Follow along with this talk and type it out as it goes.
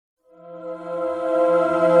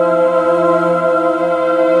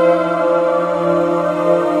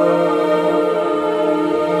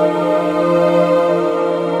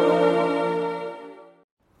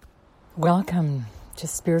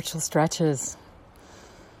spiritual stretches.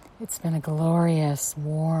 It's been a glorious,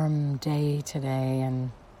 warm day today,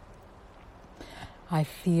 and I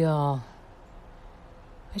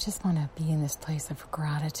just want to be in this place of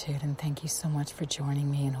gratitude, and thank you so much for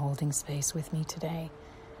joining me and holding space with me today.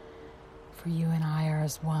 For you and I are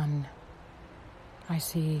as one. I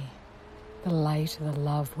see the light, the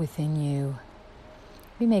love within you.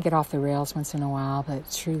 We may get off the rails once in a while,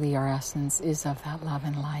 but truly our essence is of that love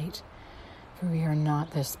and light. For we are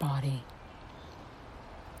not this body.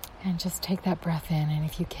 And just take that breath in, and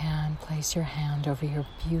if you can, place your hand over your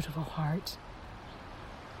beautiful heart.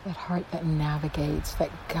 That heart that navigates,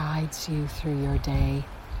 that guides you through your day.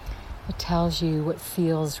 It tells you what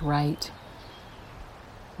feels right,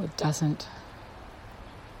 what doesn't.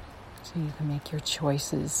 So you can make your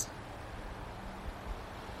choices.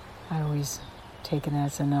 I always take it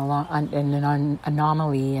as an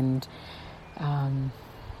anomaly, and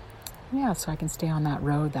so I can stay on that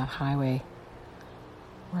road, that highway,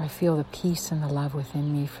 where I feel the peace and the love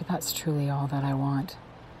within me, for that's truly all that I want.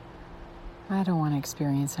 I don't want to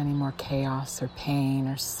experience any more chaos or pain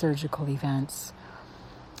or surgical events.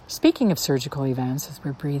 Speaking of surgical events, as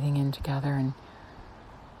we're breathing in together and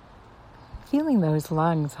feeling those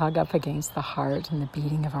lungs hug up against the heart and the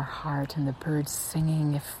beating of our heart and the birds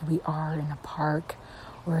singing if we are in a park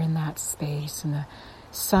or in that space, and the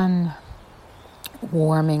sun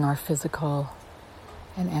warming our physical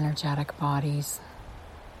and energetic bodies.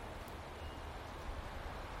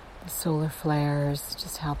 The solar flares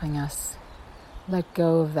just helping us let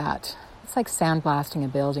go of that. It's like sandblasting a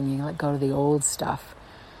building. You let go of the old stuff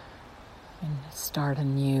and start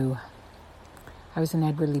anew. I was in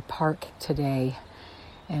Edwardley Park today,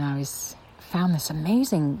 and I found this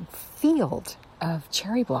amazing field of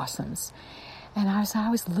cherry blossoms. And I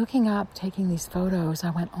was looking up, taking these photos. I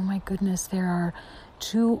went, oh my goodness, there are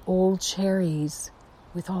 2 old cherries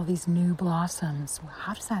with all these new blossoms.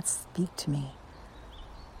 How does that speak to me?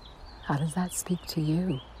 How does that speak to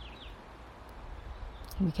you?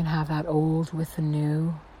 We can have that old with the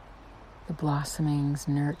new, the blossomings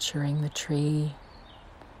nurturing the tree,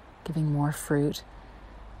 giving more fruit,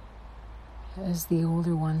 as the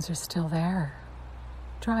older ones are still there,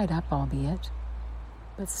 dried up albeit,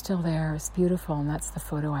 but still there. It's beautiful, and that's the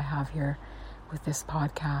photo I have here with this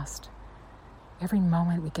podcast. Every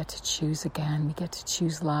moment we get to choose again. We get to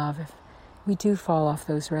choose love. If we do fall off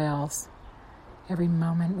those rails, every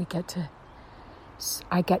moment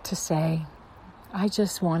I get to say, I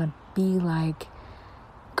just want to be like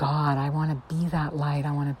God. I want to be that light.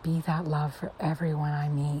 I want to be that love for everyone I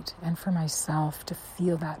meet, and for myself, to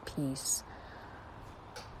feel that peace,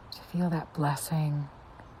 to feel that blessing,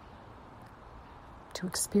 to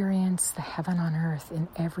experience the heaven on earth in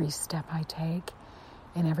every step I take,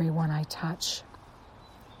 in everyone I touch,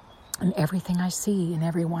 in everything I see, in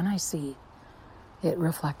everyone I see, it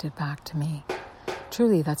reflected back to me.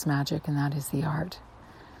 Truly, that's magic, and that is the art.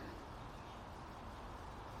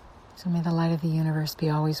 So may the light of the universe be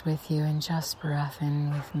always with you, and just breath in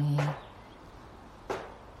with me.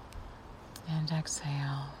 And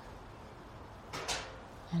exhale.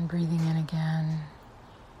 And breathing in again.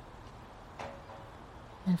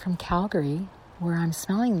 And from Calgary, where I'm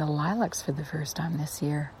smelling the lilacs for the first time this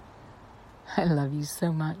year, I love you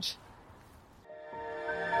so much.